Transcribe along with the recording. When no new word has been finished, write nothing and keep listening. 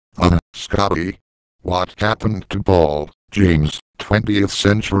Scotty. What happened to Paul, James, 20th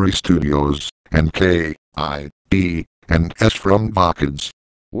Century Studios, and K, I, B, and S from Buckets?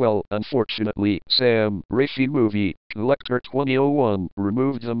 Well, unfortunately, Sam, Raphy Movie Collector 2001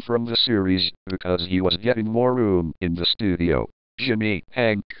 removed them from the series because he was getting more room in the studio. Jimmy,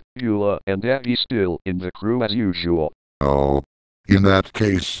 Hank, Beulah, and Abby still in the crew as usual. Oh. In that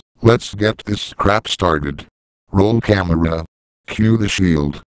case, let's get this crap started. Roll camera. Cue the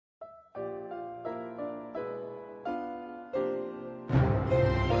shield.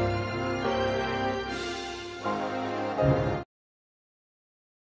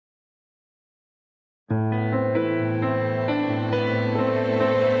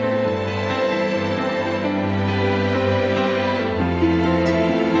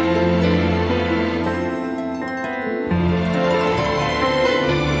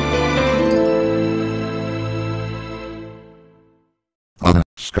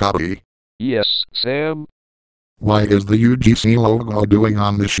 Scotty? Yes, Sam? Why is the UGC logo doing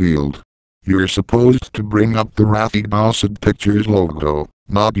on the shield? You're supposed to bring up the Raphy Doucet Pictures logo,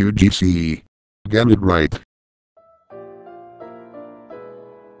 not UGC. Get it right.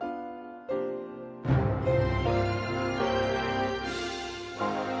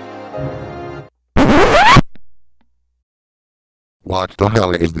 What the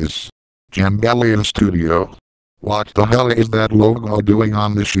hell is this? Jambalian Studio? What the hell is that logo doing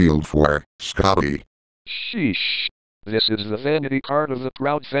on the shield for, Scotty? Sheesh. This is the vanity card of the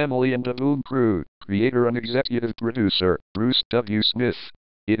Proud Family and the Boom Crew, creator and executive producer, Bruce W. Smith.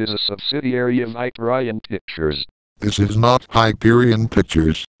 It is a subsidiary of Hyperion Pictures. This is not Hyperion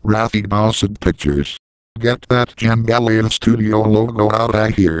Pictures, Raphy Doucet Pictures. Get that Jambalian Studio logo out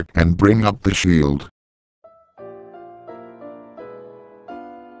of here and bring up the shield.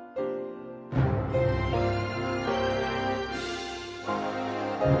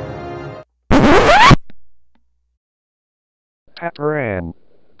 Hyperion.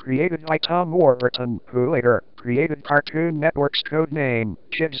 Created by Tom Warburton, who later created Cartoon Network's codename,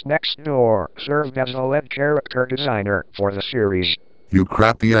 Kids Next Door, served as the lead character designer for the series. You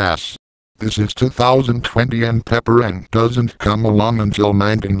crappy ass. This is 2020 and Hyperion doesn't come along until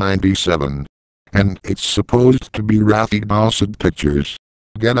 1997. And it's supposed to be Raphy Doucet Pictures.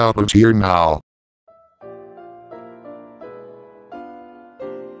 Get out of here now.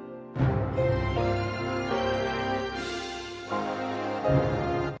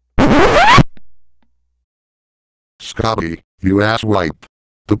 Scotty, you asswipe.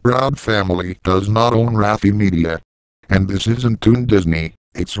 The Proud Family does not own Raphy Media. And this isn't Toon Disney,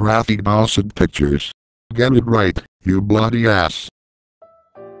 it's Raphy Doucet Pictures. Get it right, you bloody ass.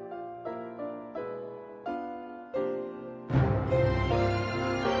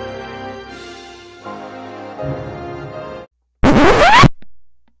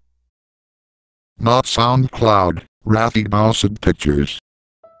 Not SoundCloud, Raphy Doucet Pictures.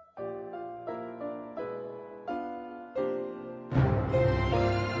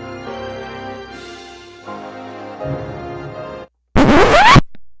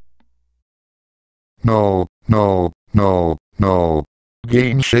 No, no, no, no.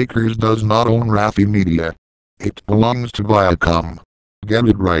 Game Shakers does not own Raphy Media. It belongs to Viacom. Get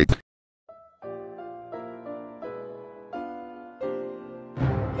it right.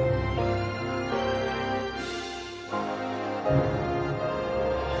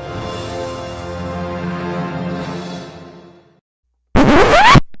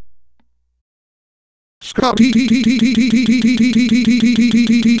 Scotty.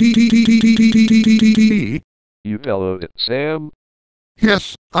 You bellowed it, Sam?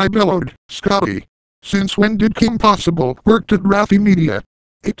 Yes, I bellowed, Scotty. Since when did Kim Possible work at Raphy Media?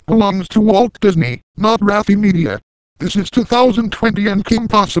 It belongs to Walt Disney, not Raphy Media. This is 2020 and Kim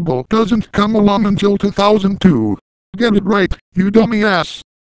Possible doesn't come along until 2002. Get it right, you dummy ass.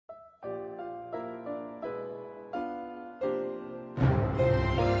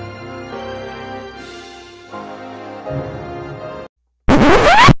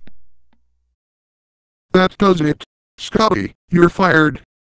 That does it. Scotty, you're fired.